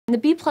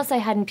And the B+ I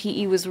had in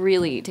PE was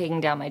really taking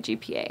down my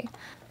GPA.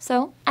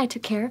 So I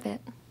took care of it.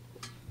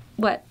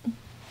 What?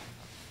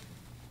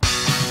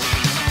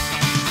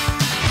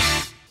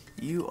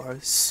 You are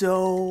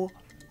so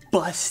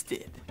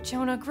busted.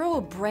 Jonah, grow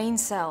a brain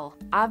cell.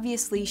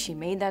 Obviously, she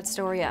made that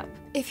story up.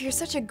 If you're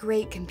such a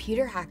great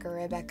computer hacker,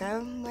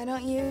 Rebecca, why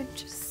don't you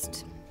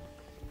just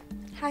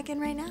hack in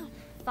right now?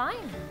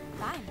 Fine.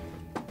 Fine.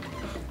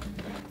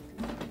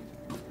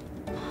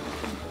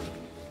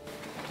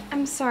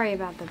 I'm sorry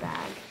about the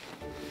bag.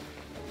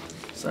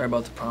 Sorry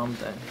about the prom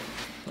thing.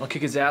 I'll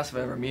kick his ass if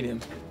I ever meet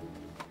him.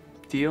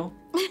 Deal?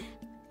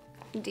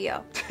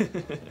 Deal.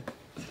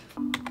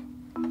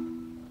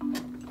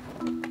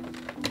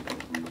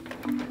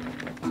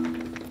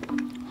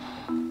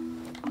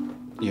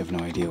 You have no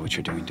idea what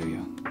you're doing, do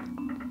you?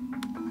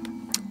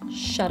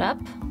 Shut up.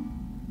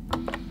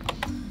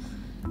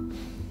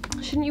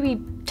 Shouldn't you be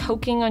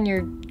toking on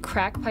your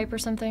crack pipe or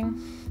something?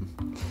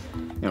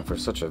 You know, for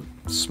such a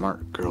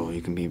smart girl, you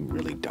can be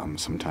really dumb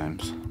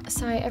sometimes.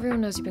 Cy,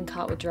 everyone knows you've been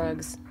caught with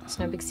drugs. It's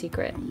no big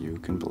secret. You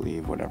can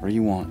believe whatever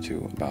you want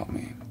to about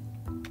me.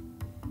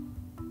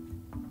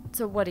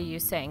 So what are you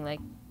saying?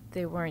 Like,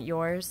 they weren't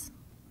yours?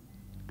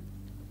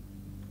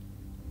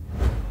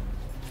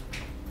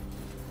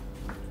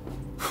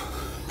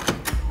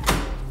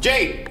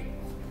 Jade!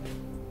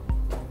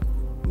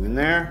 You in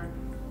there?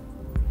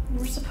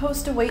 You're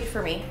supposed to wait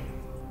for me.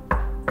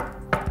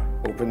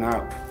 Open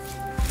up.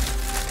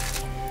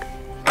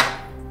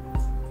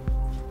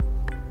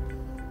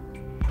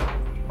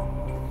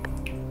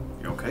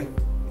 You okay?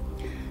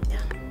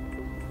 Yeah.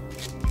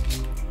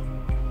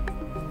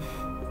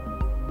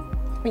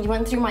 You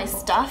went through my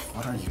stuff?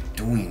 What are you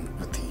doing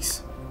with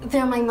these?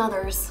 They're my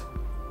mother's.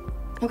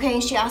 Okay,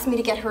 she asked me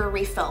to get her a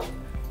refill.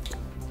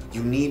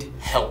 You need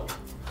help.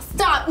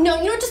 Stop! No,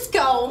 you don't just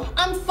go.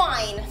 I'm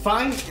fine.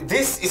 Fine?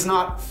 This is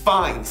not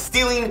fine.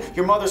 Stealing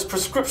your mother's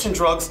prescription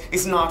drugs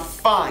is not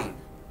fine.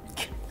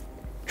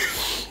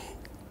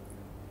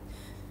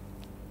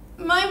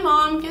 My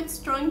mom gets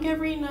drunk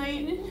every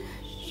night.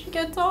 She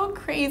gets all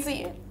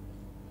crazy.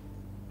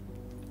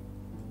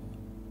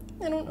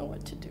 I don't know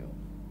what to do.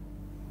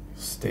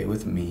 Stay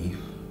with me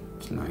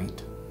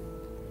tonight.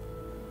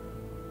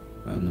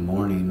 In the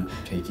morning,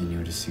 I'm taking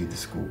you to see the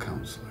school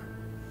counselor.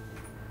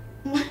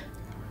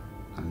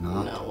 I'm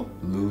not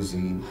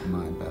losing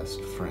my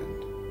best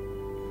friend.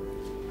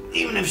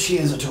 Even if she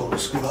is a total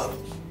screw-up.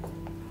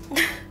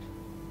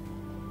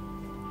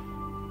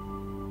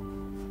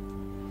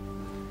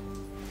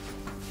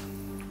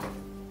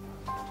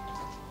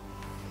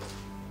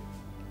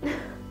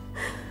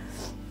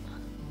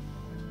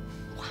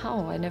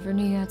 Wow, I never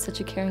knew you had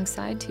such a caring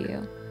side to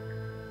you.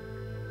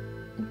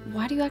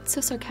 Why do you act so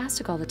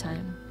sarcastic all the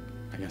time?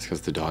 I guess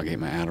because the dog ate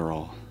my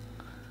Adderall.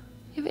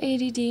 You have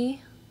ADD?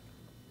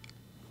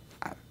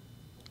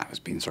 I was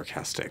being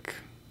sarcastic.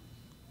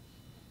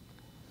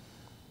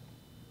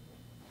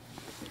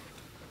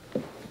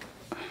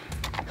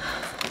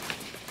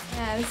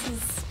 Yeah,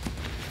 it's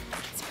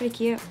pretty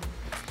cute.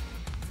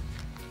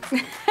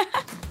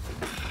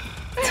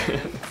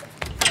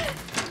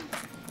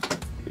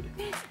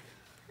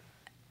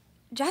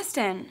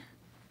 Justin.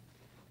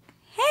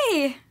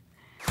 Hey.